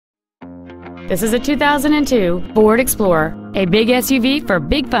This is a 2002 Ford Explorer, a big SUV for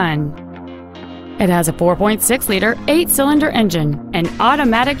big fun. It has a 4.6-liter 8-cylinder engine, an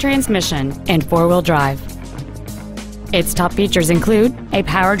automatic transmission, and 4-wheel drive. Its top features include a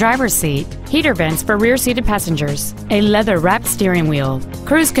power driver's seat, heater vents for rear-seated passengers, a leather-wrapped steering wheel,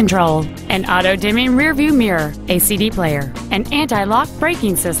 cruise control, an auto-dimming rear-view mirror, a CD player, an anti-lock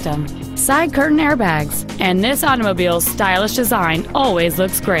braking system, side curtain airbags, and this automobile's stylish design always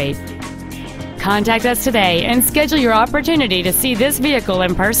looks great. Contact us today and schedule your opportunity to see this vehicle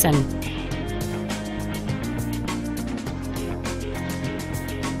in person.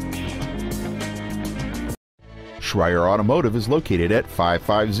 Schrier Automotive is located at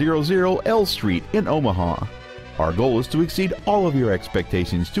 5500 L Street in Omaha. Our goal is to exceed all of your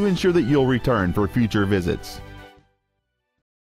expectations to ensure that you'll return for future visits.